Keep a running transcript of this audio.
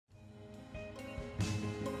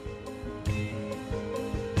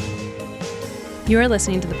You are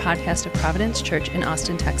listening to the podcast of Providence Church in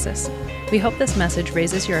Austin, Texas. We hope this message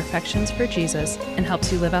raises your affections for Jesus and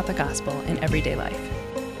helps you live out the gospel in everyday life.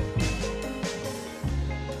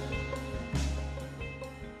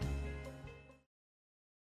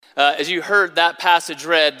 As you heard that passage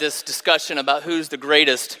read, this discussion about who's the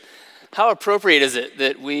greatest, how appropriate is it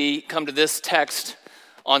that we come to this text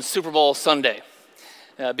on Super Bowl Sunday?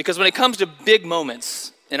 Because when it comes to big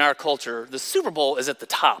moments in our culture, the Super Bowl is at the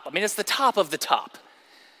top. I mean, it's the top of the top.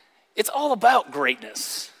 It's all about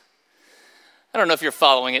greatness. I don't know if you're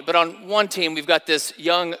following it, but on one team, we've got this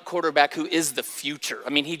young quarterback who is the future. I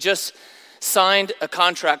mean, he just signed a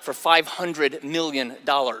contract for $500 million.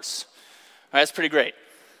 All right, that's pretty great.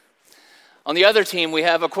 On the other team, we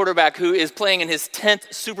have a quarterback who is playing in his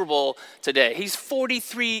 10th Super Bowl today. He's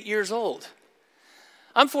 43 years old.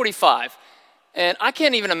 I'm 45, and I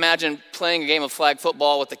can't even imagine playing a game of flag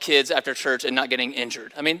football with the kids after church and not getting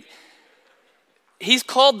injured. I mean, he's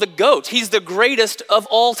called the GOAT. He's the greatest of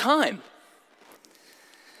all time.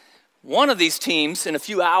 One of these teams in a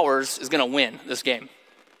few hours is going to win this game.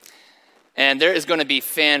 And there is going to be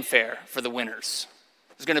fanfare for the winners.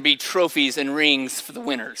 There's going to be trophies and rings for the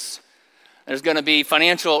winners. There's going to be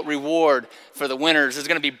financial reward for the winners. There's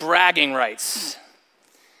going to be bragging rights.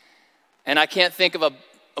 And I can't think of a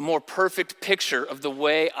more perfect picture of the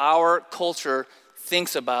way our culture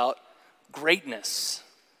thinks about greatness.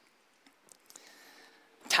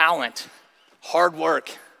 Talent, hard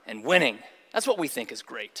work, and winning. That's what we think is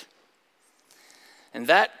great. And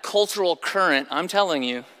that cultural current, I'm telling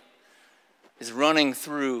you, is running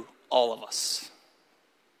through all of us.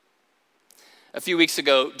 A few weeks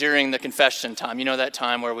ago, during the confession time, you know that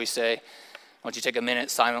time where we say, why don't you take a minute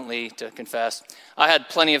silently to confess? I had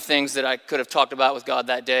plenty of things that I could have talked about with God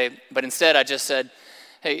that day, but instead I just said,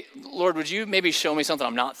 hey, Lord, would you maybe show me something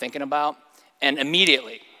I'm not thinking about? And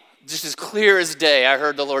immediately, just as clear as day, I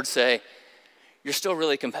heard the Lord say, you're still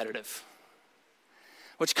really competitive.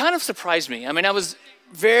 Which kind of surprised me. I mean, I was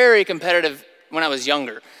very competitive when I was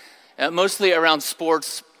younger, mostly around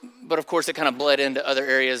sports, but of course it kind of bled into other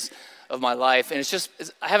areas of my life. And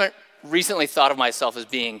I haven't recently thought of myself as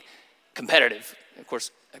being competitive. Of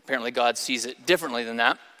course, apparently God sees it differently than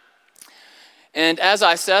that. And as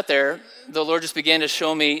I sat there, the Lord just began to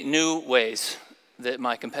show me new ways that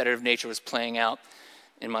my competitive nature was playing out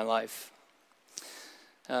in my life.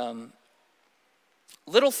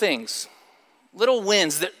 Little things, little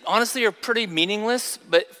wins that honestly are pretty meaningless,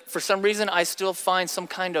 but for some reason I still find some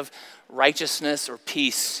kind of righteousness or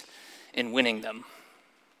peace in winning them.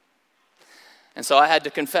 And so I had to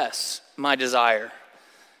confess my desire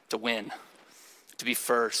to win, to be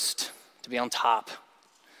first, to be on top,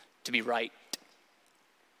 to be right.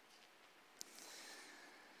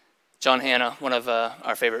 John Hanna, one of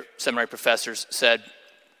our favorite seminary professors, said,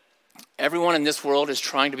 everyone in this world is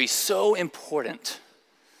trying to be so important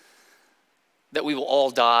that we will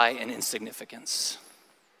all die in insignificance.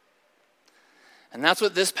 And that's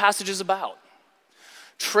what this passage is about.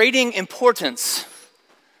 Trading importance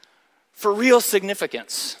for real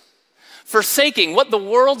significance. Forsaking what the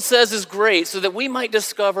world says is great so that we might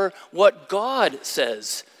discover what God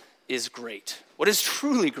says is great, what is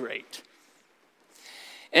truly great.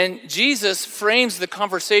 And Jesus frames the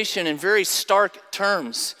conversation in very stark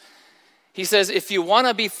terms. He says, if you want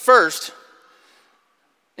to be first,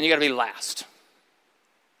 then you got to be last.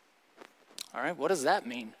 All right, what does that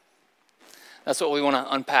mean? That's what we want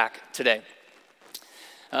to unpack today.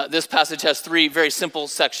 This passage has three very simple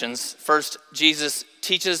sections. First, Jesus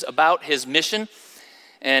teaches about his mission,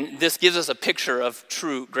 and this gives us a picture of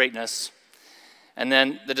true greatness. And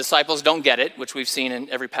then the disciples don't get it, which we've seen in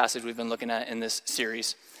every passage we've been looking at in this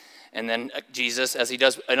series. And then Jesus, as he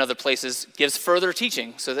does in other places, gives further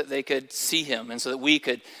teaching so that they could see him and so that we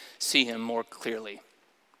could see him more clearly.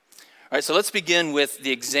 All right, so let's begin with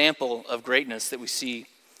the example of greatness that we see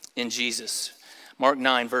in Jesus. Mark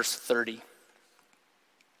 9, verse 30.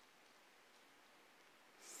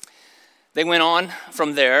 They went on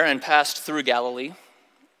from there and passed through Galilee,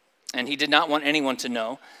 and he did not want anyone to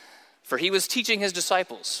know, for he was teaching his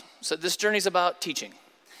disciples. So this journey's about teaching.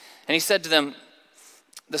 And he said to them,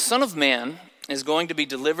 the Son of Man is going to be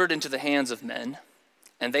delivered into the hands of men,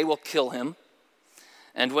 and they will kill him.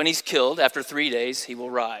 And when he's killed, after 3 days, he will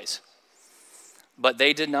rise. But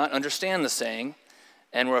they did not understand the saying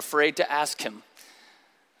and were afraid to ask him.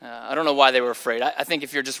 I don't know why they were afraid. I think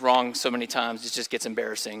if you're just wrong so many times, it just gets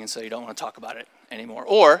embarrassing, and so you don't want to talk about it anymore.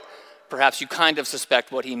 Or perhaps you kind of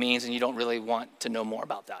suspect what he means and you don't really want to know more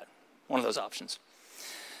about that. One of those options.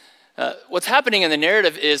 What's happening in the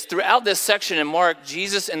narrative is throughout this section in Mark,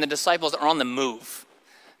 Jesus and the disciples are on the move.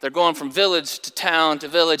 They're going from village to town to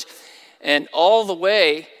village, And all the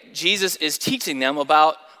way, Jesus is teaching them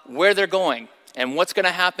about where they're going and what's going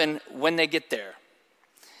to happen when they get there.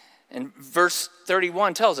 And verse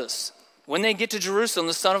 31 tells us, when they get to Jerusalem,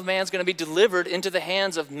 the Son of Man is going to be delivered into the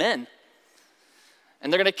hands of men.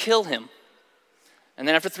 And they're going to kill him. And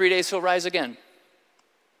then after 3 days, he'll rise again.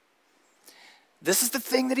 This is the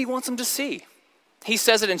thing that he wants them to see. He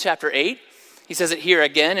says it in chapter 8. He says it here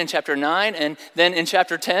again in chapter 9. And then in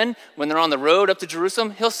chapter 10, when they're on the road up to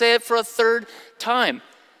Jerusalem, he'll say it for a third time.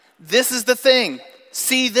 This is the thing.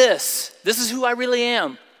 See this. This is who I really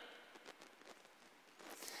am.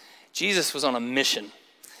 Jesus was on a mission.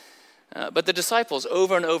 But the disciples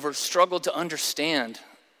over and over struggled to understand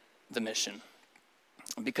the mission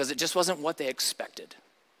because it just wasn't what they expected.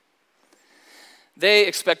 They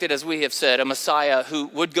expected, as we have said, a Messiah who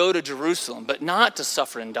would go to Jerusalem, but not to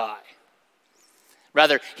suffer and die.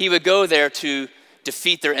 Rather, he would go there to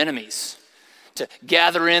defeat their enemies, to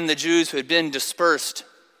gather in the Jews who had been dispersed,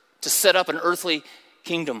 to set up an earthly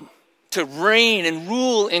kingdom, to reign and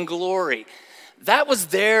rule in glory. That was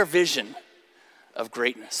their vision of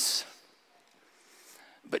greatness.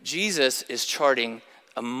 But Jesus is charting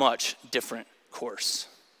a much different course.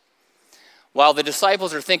 While the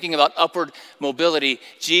disciples are thinking about upward mobility,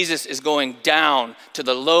 Jesus is going down to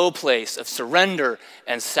the low place of surrender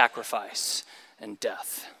and sacrifice and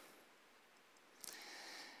death.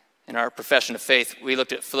 In our profession of faith, we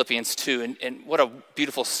looked at Philippians 2, and what a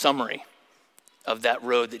beautiful summary of that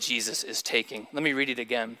road that Jesus is taking. Let me read it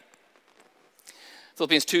again.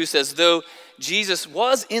 Philippians 2 says, though Jesus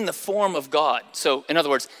was in the form of God. So, in other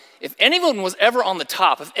words, if anyone was ever on the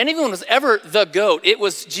top, if anyone was ever the GOAT, it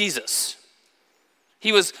was Jesus.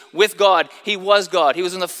 He was with God. He was God. He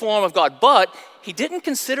was in the form of God. But he didn't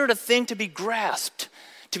consider it a thing to be grasped,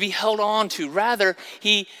 to be held on to. Rather,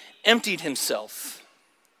 he emptied himself.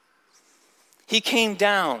 He came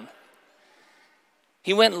down.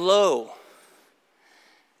 He went low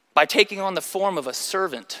by taking on the form of a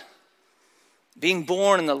servant, being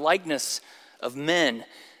born in the likeness of men.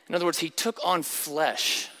 In other words, he took on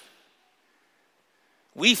flesh.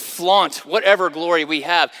 We flaunt whatever glory we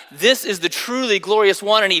have. This is the truly glorious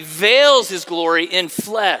one, and he veils his glory in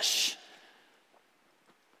flesh.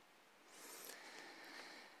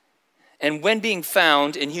 And when being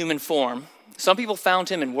found in human form, some people found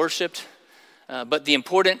him and worshiped, but the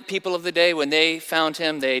important people of the day, when they found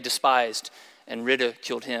him, they despised and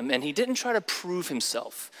ridiculed him. And he didn't try to prove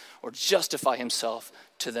himself or justify himself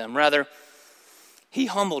to them. Rather, he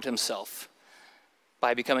humbled himself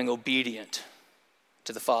by becoming obedient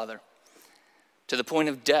to the Father, to the point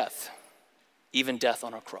of death, even death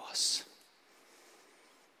on a cross.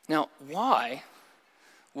 Now, why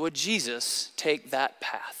would Jesus take that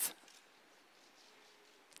path?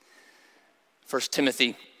 1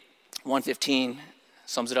 Timothy 1:15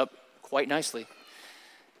 sums it up quite nicely.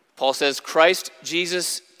 Paul says, Christ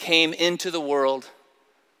Jesus came into the world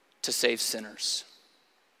to save sinners.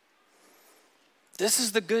 This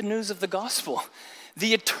is the good news of the gospel.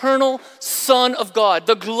 The eternal Son of God,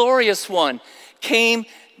 the glorious one, came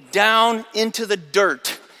down into the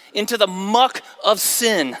dirt, into the muck of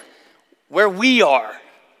sin, where we are,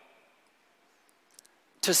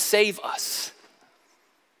 to save us,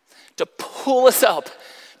 to pull us up,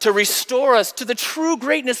 to restore us to the true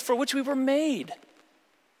greatness for which we were made.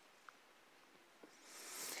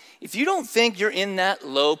 If you don't think you're in that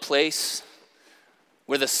low place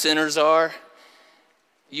where the sinners are,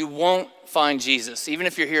 you won't find Jesus. Even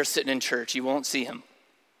if you're here sitting in church, you won't see him.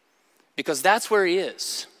 Because that's where he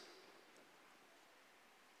is.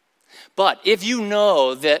 But if you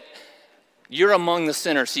know that you're among the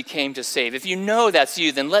sinners he came to save, if you know that's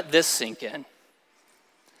you, then let this sink in.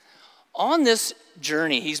 On this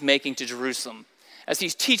journey he's making to Jerusalem, as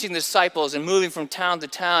he's teaching the disciples and moving from town to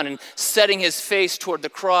town and setting his face toward the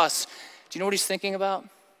cross, do you know what he's thinking about?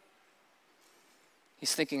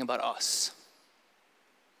 He's thinking about us.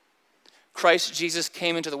 Christ Jesus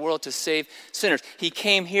came into the world to save sinners. He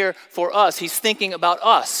came here for us. He's thinking about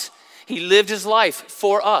us. He lived his life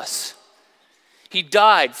for us. He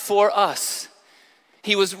died for us.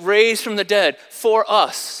 He was raised from the dead for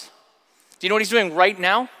us. Do you know what he's doing right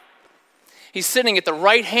now? He's sitting at the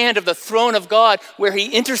right hand of the throne of God where he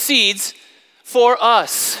intercedes for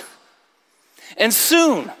us. And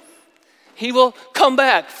soon he will come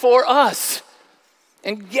back for us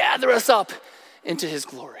and gather us up into his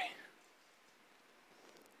glory.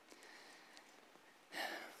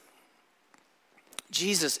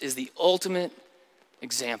 Jesus is the ultimate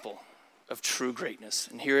example of true greatness.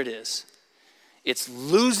 And here it is. It's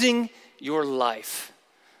losing your life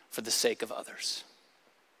for the sake of others.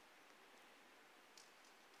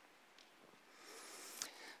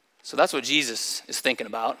 So that's what Jesus is thinking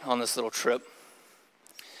about on this little trip.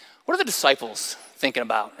 What are the disciples thinking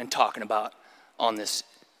about and talking about on this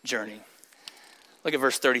journey? Look at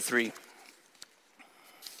verse 33.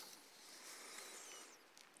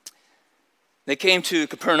 They came to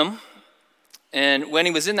Capernaum, and when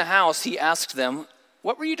he was in the house, he asked them,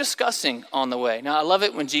 "What were you discussing on the way?" Now, I love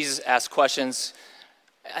it when Jesus asks questions.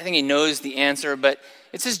 I think he knows the answer, but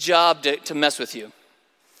it's his job to mess with you.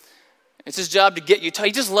 It's his job to get you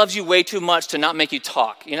he just loves you way too much to not make you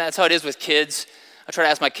talk. You know, that's how it is with kids. I try to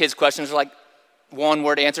ask my kids questions. They're like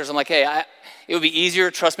one-word answers. I'm like, hey, it would be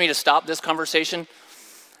easier, trust me, to stop this conversation,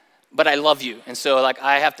 but I love you. And so like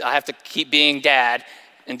I have to keep being dad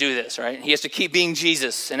and do this, right? He has to keep being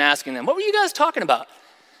Jesus and asking them, what were you guys talking about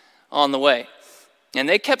on the way? And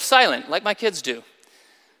they kept silent, like my kids do.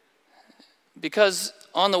 Because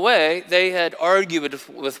on the way, they had argued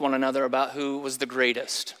with one another about who was the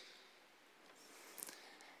greatest.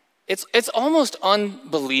 It's almost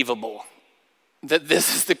unbelievable that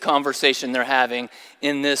this is the conversation they're having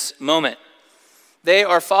in this moment. They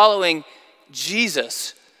are following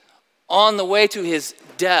Jesus on the way to his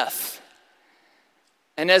death.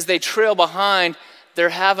 And as they trail behind, they're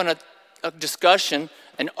having a discussion,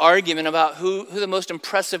 an argument about who the most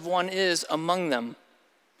impressive one is among them.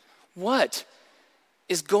 What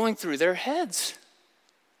is going through their heads?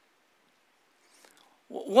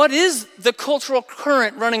 What is the cultural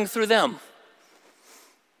current running through them?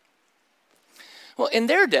 Well, in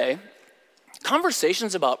their day,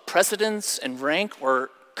 conversations about precedence and rank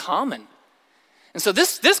were common. And so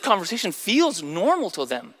this conversation feels normal to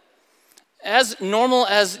them, as normal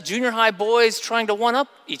as junior high boys trying to one-up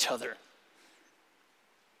each other.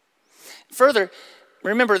 Further,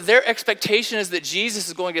 remember, their expectation is that Jesus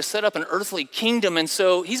is going to set up an earthly kingdom, and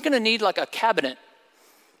so he's going to need like a cabinet,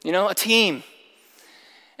 a team.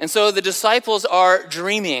 And so the disciples are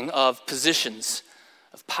dreaming of positions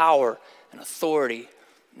of power and authority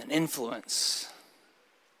and influence.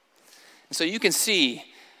 And so you can see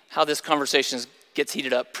how this conversation gets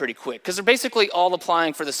heated up pretty quick, because they're basically all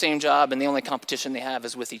applying for the same job, and the only competition they have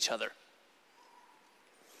is with each other.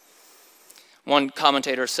 One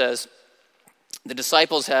commentator says, the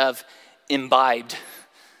disciples have imbibed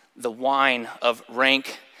the wine of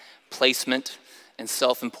rank, placement, and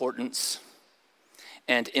self-importance,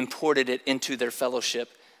 and imported it into their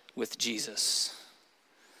fellowship with Jesus.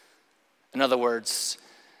 In other words,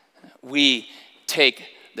 we take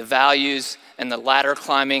the values and the ladder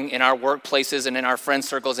climbing in our workplaces and in our friend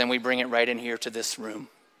circles, and we bring it right in here to this room.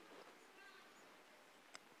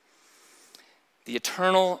 The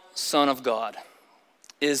eternal Son of God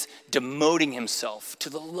is demoting himself to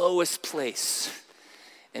the lowest place,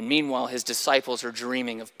 and meanwhile his disciples are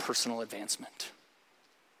dreaming of personal advancement.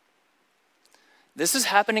 This is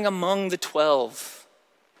happening among the 12.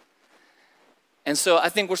 And so I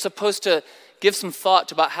think we're supposed to give some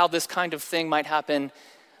thought about how this kind of thing might happen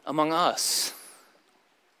among us.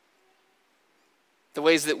 The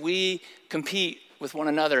ways that we compete with one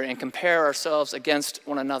another and compare ourselves against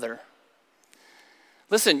one another.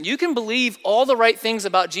 Listen, you can believe all the right things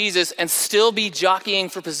about Jesus and still be jockeying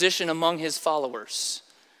for position among his followers.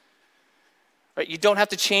 Right? You don't have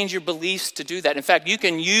to change your beliefs to do that. In fact, you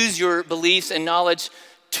can use your beliefs and knowledge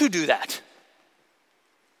to do that.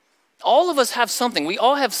 All of us have something. We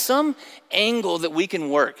all have some angle that we can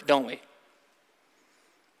work, don't we?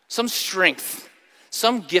 Some strength,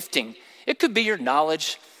 some gifting. It could be your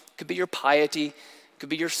knowledge, it could be your piety, it could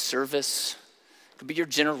be your service, it could be your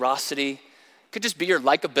generosity, it could just be your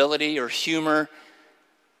likability or humor.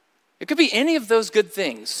 It could be any of those good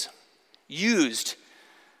things used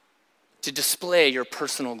to display your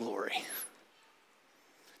personal glory,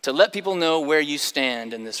 to let people know where you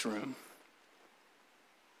stand in this room.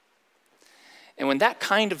 And when that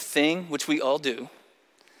kind of thing, which we all do,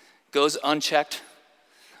 goes unchecked,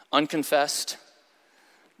 unconfessed,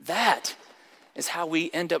 that is how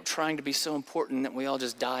we end up trying to be so important that we all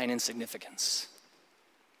just die in insignificance.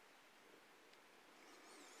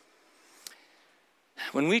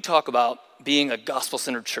 When we talk about being a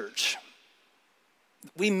gospel-centered church,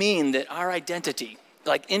 we mean that our identity,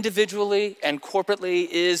 like individually and corporately,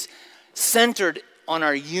 is centered on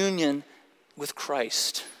our union with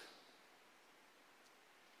Christ.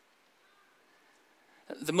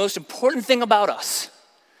 The most important thing about us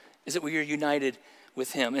is that we are united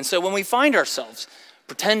with him. And so when we find ourselves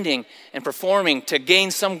pretending and performing to gain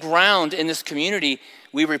some ground in this community,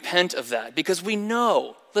 we repent of that, because we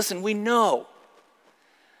know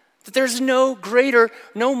that there's no greater,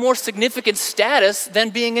 no more significant status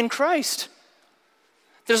than being in Christ.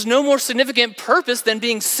 There's no more significant purpose than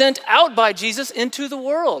being sent out by Jesus into the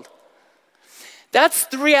world. That's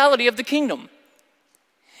the reality of the kingdom.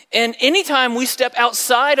 And anytime we step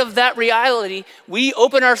outside of that reality, we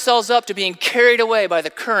open ourselves up to being carried away by the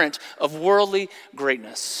current of worldly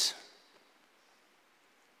greatness.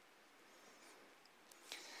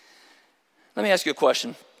 Let me ask you a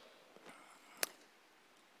question.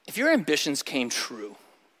 If your ambitions came true,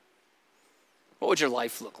 what would your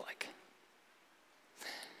life look like?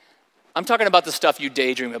 I'm talking about the stuff you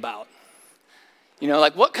daydream about. You know,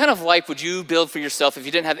 like what kind of life would you build for yourself if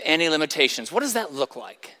you didn't have any limitations? What does that look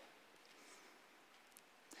like?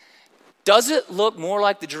 Does it look more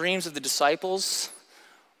like the dreams of the disciples,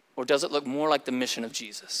 or does it look more like the mission of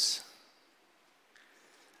Jesus?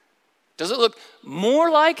 Does it look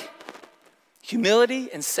more like humility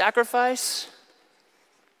and sacrifice,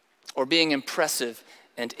 or being impressive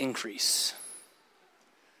and increase?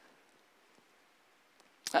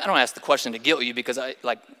 I don't ask the question to guilt you because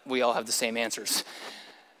we all have the same answers.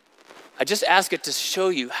 I just ask it to show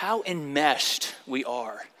you how enmeshed we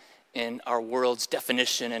are in our world's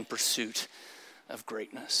definition and pursuit of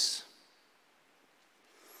greatness.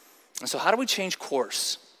 And so how do we change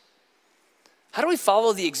course? How do we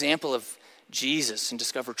follow the example of Jesus and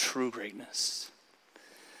discover true greatness?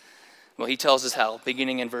 Well, he tells us how,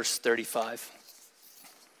 beginning in verse 35.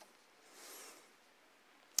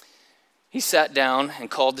 He sat down and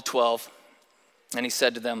called the 12, and he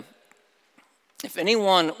said to them, "If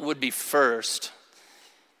anyone would be first,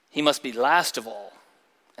 he must be last of all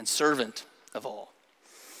and servant of all."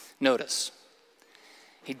 Notice,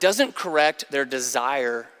 he doesn't correct their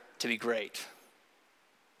desire to be great.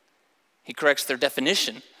 He corrects their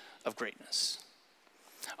definition of greatness.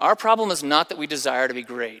 Our problem is not that we desire to be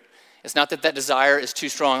great. It's not that that desire is too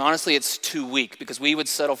strong. Honestly, it's too weak because we would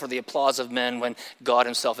settle for the applause of men when God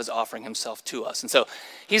himself is offering himself to us. And so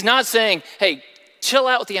he's not saying, hey, chill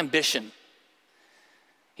out with the ambition.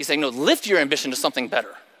 He's saying, no, lift your ambition to something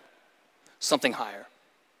better, something higher.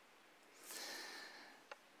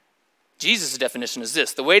 Jesus' definition is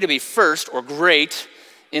this: the way to be first or great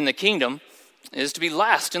in the kingdom is to be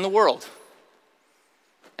last in the world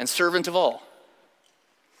and servant of all.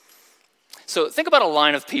 So think about a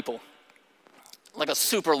line of people, like a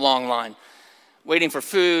super long line, waiting for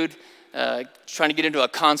food, trying to get into a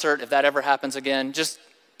concert if that ever happens again. Just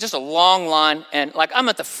a long line, and like I'm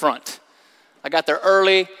at the front. I got there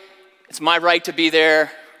early. It's my right to be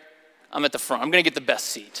there. I'm at the front. I'm going to get the best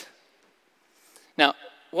seat. Now,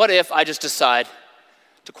 what if I just decide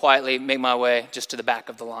to quietly make my way just to the back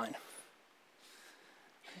of the line?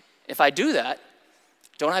 If I do that,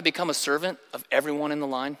 don't I become a servant of everyone in the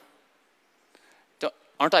line?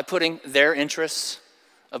 Aren't I putting their interests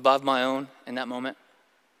above my own in that moment?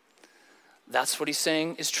 That's what he's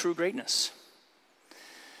saying is true greatness.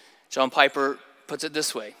 John Piper puts it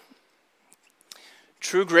this way: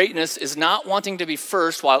 true greatness is not wanting to be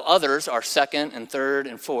first while others are second and third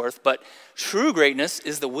and fourth, but true greatness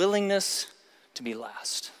is the willingness to be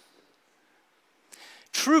last.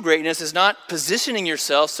 True greatness is not positioning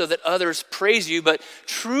yourself so that others praise you, but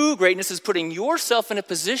true greatness is putting yourself in a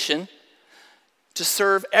position to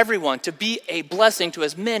serve everyone, to be a blessing to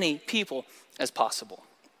as many people as possible.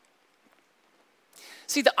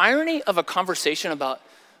 See, the irony of a conversation about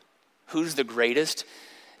who's the greatest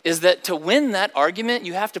is that to win that argument,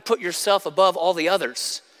 you have to put yourself above all the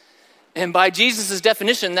others. And by Jesus'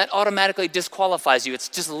 definition, that automatically disqualifies you. It's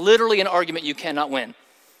just literally an argument you cannot win.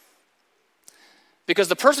 Because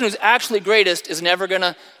the person who's actually greatest is never going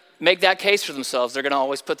to make that case for themselves. They're going to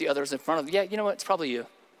always put the others in front of them. Yeah, you know what? It's probably you.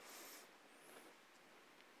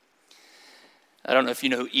 I don't know if you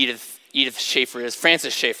know who Edith Schaeffer is.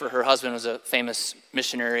 Francis Schaeffer, her husband, was a famous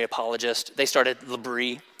missionary apologist. They started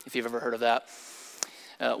L'Abri, if you've ever heard of that.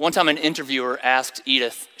 One time an interviewer asked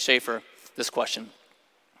Edith Schaeffer this question.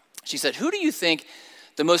 She said, "Who do you think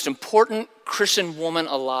the most important Christian woman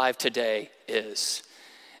alive today is?"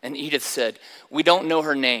 And Edith said, "We don't know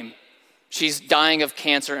her name. She's dying of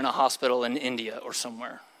cancer in a hospital in India or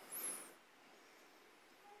somewhere."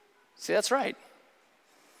 See, that's right.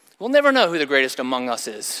 We'll never know who the greatest among us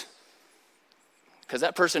is because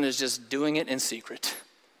that person is just doing it in secret.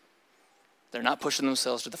 They're not pushing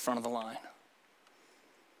themselves to the front of the line.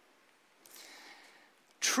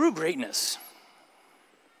 True greatness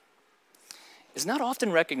is not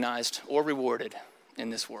often recognized or rewarded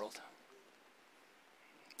in this world.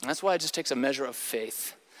 And that's why it just takes a measure of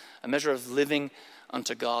faith, a measure of living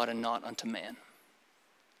unto God and not unto man.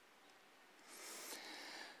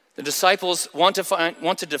 The disciples want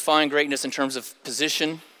to define greatness in terms of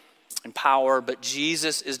position and power, but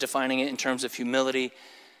Jesus is defining it in terms of humility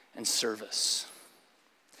and service.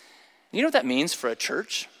 You know what that means for a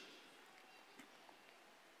church?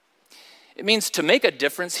 It means to make a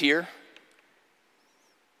difference here.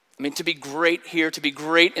 I mean, to be great here, to be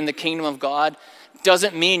great in the kingdom of God,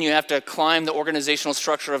 doesn't mean you have to climb the organizational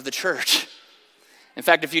structure of the church. In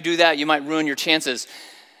fact, if you do that, you might ruin your chances.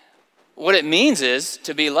 What it means is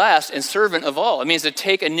to be last and servant of all. It means to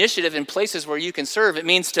take initiative in places where you can serve. It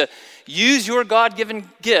means to use your God-given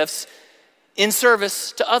gifts in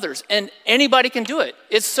service to others. And anybody can do it.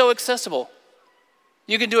 It's so accessible.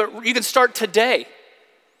 You can do it. You can start today.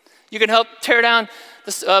 You can help tear down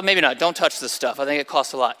this. Maybe not. Don't touch this stuff. I think it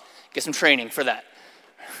costs a lot. Get some training for that.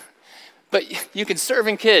 But you can serve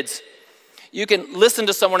in kids. You can listen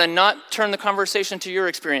to someone and not turn the conversation to your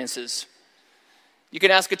experiences. You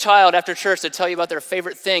can ask a child after church to tell you about their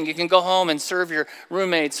favorite thing. You can go home and serve your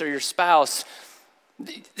roommates or your spouse.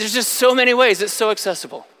 There's just so many ways. It's so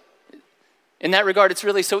accessible. In that regard, it's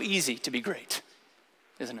really so easy to be great,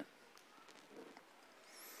 isn't it?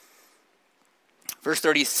 Verse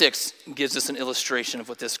 36 gives us an illustration of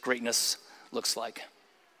what this greatness looks like.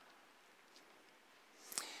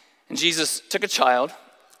 And Jesus took a child,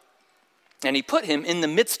 and he put him in the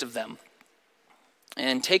midst of them.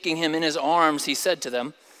 And taking him in his arms, he said to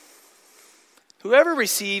them, "Whoever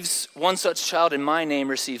receives one such child in my name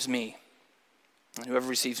receives me. And whoever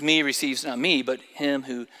receives me receives not me, but him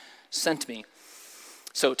who sent me."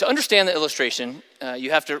 So to understand the illustration,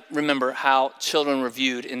 you have to remember how children were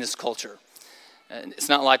viewed in this culture. It's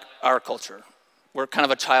not like our culture. We're kind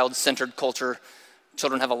of a child-centered culture.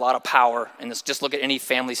 Children have a lot of power, and just look at any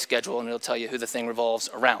family schedule, and it'll tell you who the thing revolves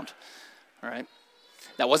around. All right?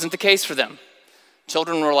 That wasn't the case for them.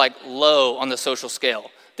 Children were like low on the social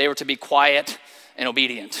scale. They were to be quiet and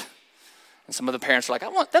obedient. And some of the parents were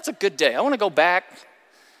like, that's a good day. I want to go back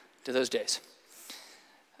to those days.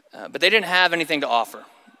 But they didn't have anything to offer.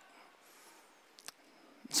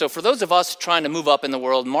 So for those of us trying to move up in the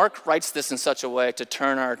world, Mark writes this in such a way to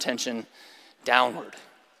turn our attention downward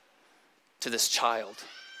to this child,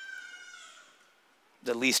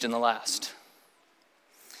 the least and the last.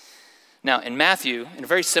 Now, in Matthew, in a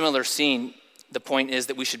very similar scene, the point is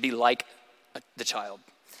that we should be like the child.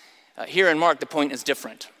 Here in Mark, the point is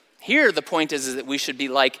different. Here, the point is that we should be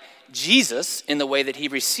like Jesus in the way that he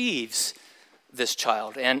receives this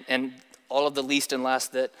child and all of the least and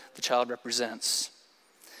last that the child represents.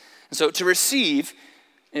 And so to receive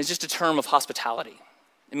is just a term of hospitality.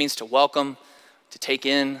 It means to welcome, to take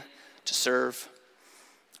in, to serve.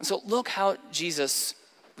 And so look how Jesus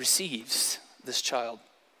receives this child.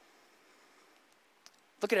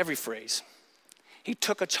 Look at every phrase. He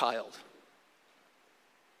took a child.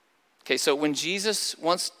 Okay, so when Jesus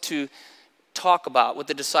wants to talk about with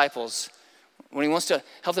the disciples, when he wants to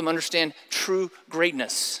help them understand true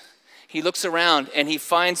greatness, he looks around and he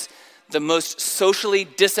finds the most socially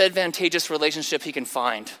disadvantageous relationship he can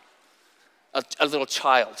find, a little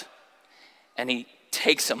child, and he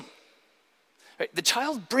takes him. Right? The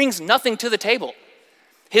child brings nothing to the table.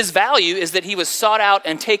 His value is that he was sought out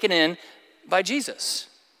and taken in by Jesus.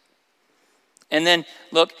 And then,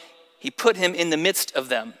 look, he put him in the midst of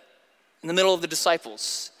them, in the middle of the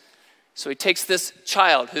disciples. So he takes this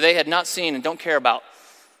child who they had not seen and don't care about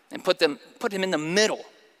and put him in the middle,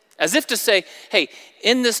 as if to say, hey,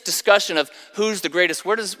 in this discussion of who's the greatest,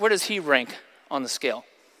 where does he rank on the scale?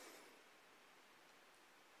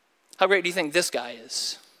 How great do you think this guy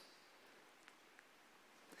is?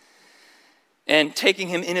 And taking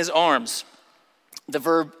him in his arms, the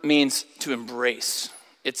verb means to embrace.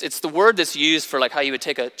 It's the word that's used for like how you would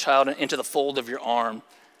take a child into the fold of your arm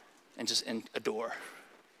and adore.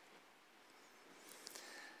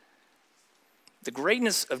 The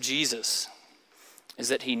greatness of Jesus is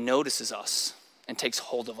that he notices us and takes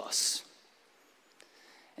hold of us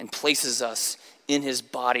and places us in his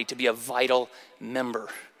body to be a vital member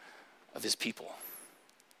of his people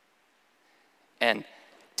and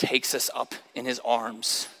takes us up in his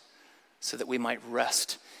arms so that we might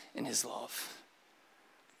rest in his love.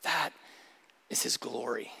 That is his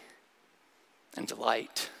glory and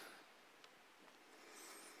delight.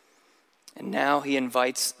 And now he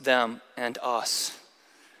invites them and us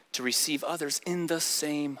to receive others in the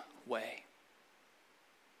same way.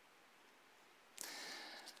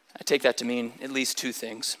 I take that to mean at least two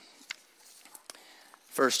things.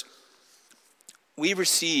 First, we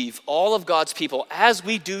receive all of God's people as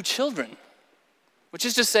we do children, which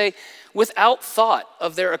is to say, without thought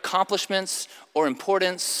of their accomplishments or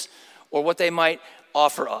importance or what they might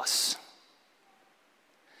offer us.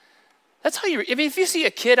 That's how if you see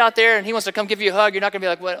a kid out there and he wants to come give you a hug, you're not going to be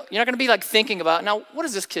like, well, you're not going to be like thinking about, now, what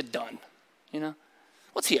has this kid done? You know,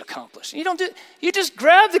 what's he accomplished? You just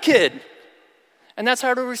grab the kid. And that's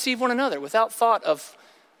how to receive one another, without thought of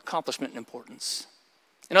accomplishment and importance.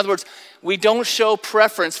 In other words, we don't show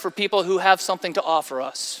preference for people who have something to offer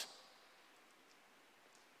us.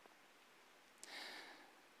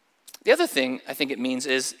 The other thing I think it means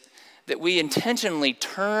is that we intentionally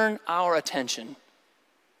turn our attention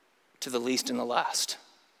to the least and the last,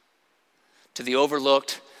 to the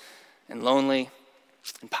overlooked and lonely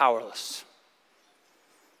and powerless.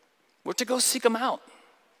 We're to go seek them out,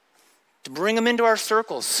 to bring them into our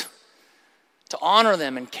circles, to honor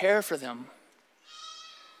them and care for them.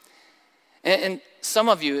 And some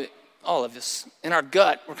of you, all of us, in our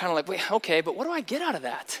gut, we're kind of like, wait, okay, but what do I get out of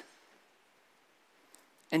that?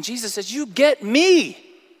 And Jesus says, you get me.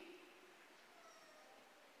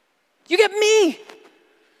 You get me.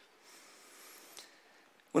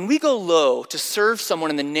 When we go low to serve someone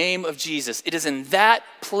in the name of Jesus, it is in that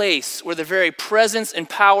place where the very presence and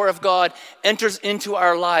power of God enters into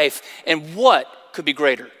our life. And what could be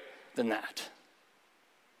greater than that?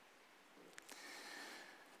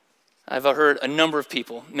 I've heard a number of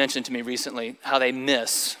people mention to me recently how they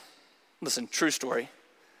miss, listen, true story,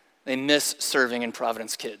 they miss serving in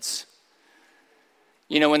Providence Kids.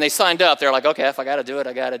 You know, when they signed up, they're like, okay, if I got to do it,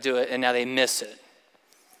 I got to do it. And now they miss it.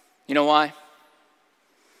 You know why?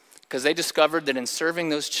 Because they discovered that in serving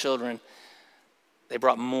those children, they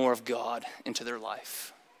brought more of God into their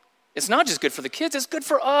life. It's not just good for the kids, it's good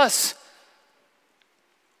for us.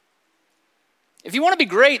 If you want to be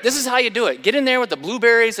great, this is how you do it. Get in there with the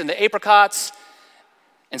blueberries and the apricots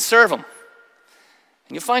and serve them.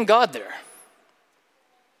 And you'll find God there.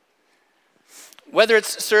 Whether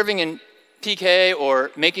it's serving in PK or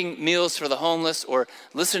making meals for the homeless or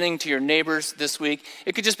listening to your neighbors this week,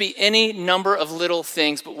 it could just be any number of little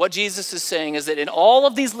things. But what Jesus is saying is that in all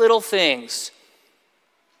of these little things,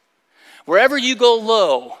 wherever you go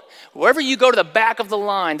low, wherever you go to the back of the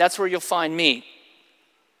line, that's where you'll find me.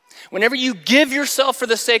 Whenever you give yourself for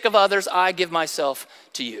the sake of others, I give myself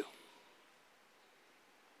to you.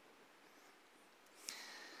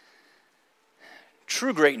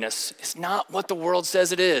 True greatness is not what the world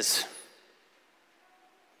says it is.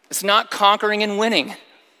 It's not conquering and winning.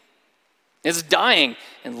 It's dying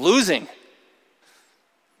and losing.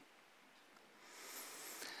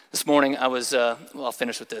 This morning I'll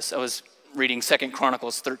finish with this. I was reading 2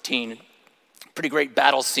 Chronicles 13. Pretty great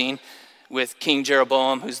battle scene with King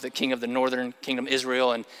Jeroboam, who's the king of the northern kingdom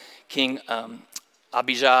Israel, and King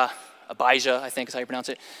Abijah, I think is how you pronounce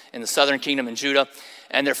it, in the southern kingdom in Judah.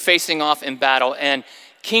 And they're facing off in battle. And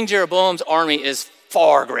King Jeroboam's army is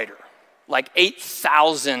far greater, like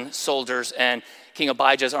 8,000 soldiers, and King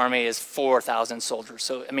Abijah's army is 4,000 soldiers.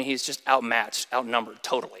 So, I mean, he's just outmatched, outnumbered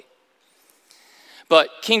totally. But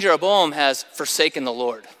King Jeroboam has forsaken the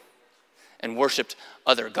Lord and worshiped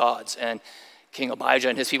other gods. And King Abijah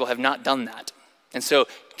and his people have not done that. And so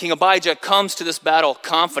King Abijah comes to this battle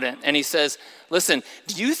confident, and he says, listen,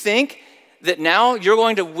 do you think that now you're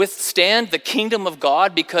going to withstand the kingdom of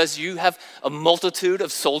God because you have a multitude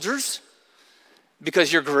of soldiers?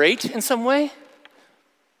 Because you're great in some way?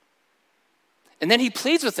 And then he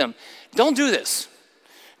pleads with them, don't do this.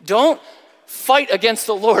 Don't fight against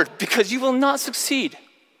the Lord because you will not succeed.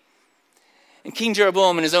 And King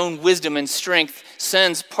Jeroboam, in his own wisdom and strength,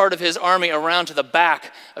 sends part of his army around to the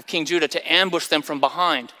back of King Judah to ambush them from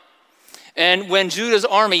behind. And when Judah's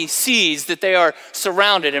army sees that they are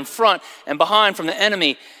surrounded in front and behind from the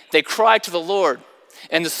enemy, they cry to the Lord.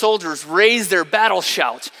 And the soldiers raise their battle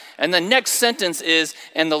shout. And the next sentence is,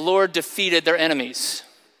 and the Lord defeated their enemies.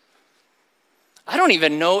 I don't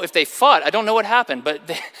even know if they fought. I don't know what happened, but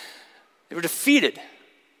they were defeated.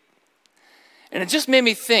 And it just made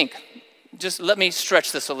me think, just let me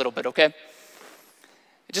stretch this a little bit, okay?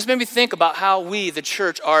 It just made me think about how we, the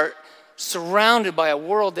church, are surrounded by a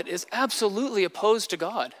world that is absolutely opposed to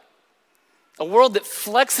God. A world that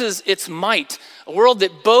flexes its might. A world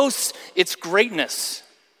that boasts its greatness.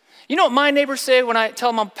 You know what my neighbors say when I tell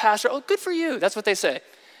them I'm a pastor? Oh, good for you. That's what they say.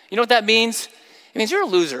 You know what that means? It means you're a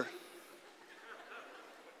loser.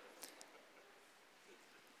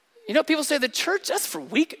 You know, people say the church, that's for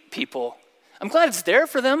weak people. I'm glad it's there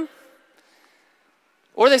for them.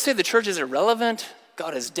 Or they say the church is irrelevant.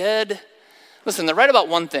 God is dead. Listen, they're right about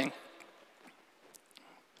one thing.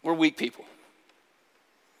 We're weak people.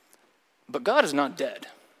 But God is not dead.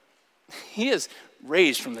 He is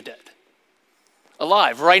raised from the dead.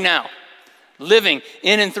 Alive right now. Living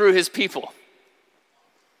in and through his people.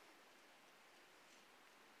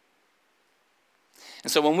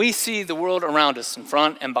 And so when we see the world around us, in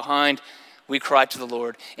front and behind, we cry to the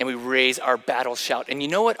Lord and we raise our battle shout. And you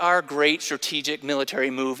know what our great strategic military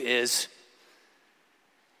move is?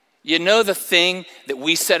 You know the thing that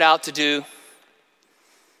we set out to do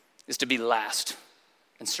is to be last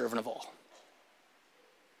and servant of all.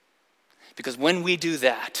 Because when we do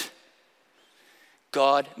that,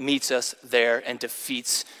 God meets us there and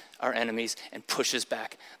defeats our enemies and pushes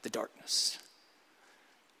back the darkness.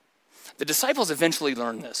 The disciples eventually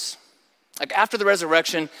learned this. Like after the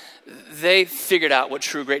resurrection, they figured out what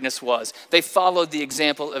true greatness was. They followed the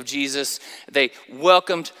example of Jesus. They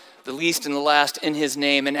welcomed the least and the last in his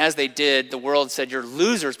name. And as they did, the world said, "You're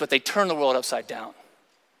losers," but they turned the world upside down.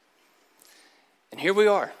 And here we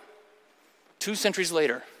are, 2 centuries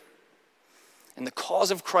later. And the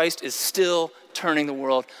cause of Christ is still turning the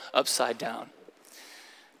world upside down.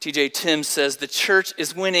 T.J. Timm says the church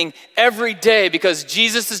is winning every day because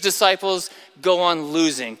Jesus' disciples go on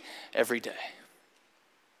losing every day.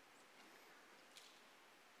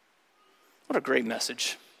 What a great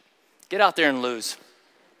message. Get out there and lose.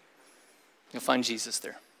 You'll find Jesus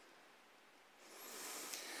there.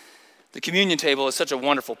 The communion table is such a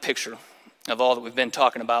wonderful picture of all that we've been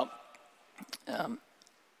talking about.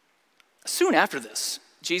 Soon after this,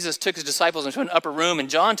 Jesus took his disciples into an upper room, and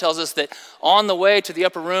John tells us that on the way to the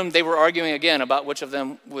upper room, they were arguing again about which of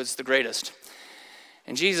them was the greatest.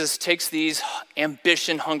 And Jesus takes these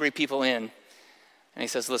ambition-hungry people in, and he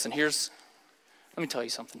says, "Listen, let me tell you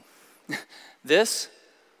something. This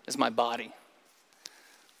is my body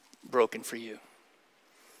broken for you.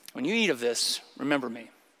 When you eat of this, remember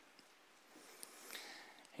me."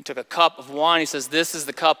 He took a cup of wine. He says, "This is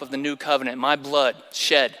the cup of the new covenant, my blood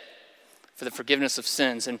shed for the forgiveness of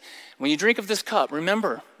sins. And when you drink of this cup,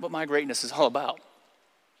 remember what my greatness is all about."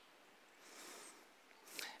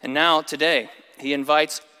 And now, today, he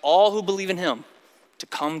invites all who believe in him to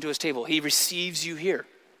come to his table. He receives you here.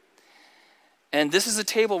 And this is a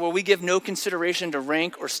table where we give no consideration to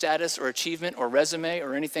rank or status or achievement or resume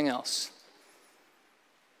or anything else.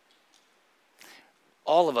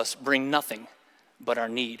 All of us bring nothing but our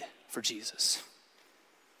need for Jesus.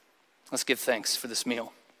 Let's give thanks for this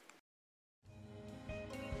meal.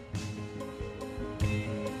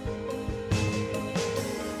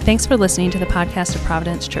 Thanks for listening to the podcast of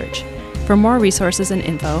Providence Church. For more resources and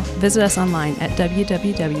info, visit us online at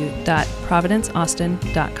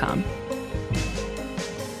www.providenceaustin.com.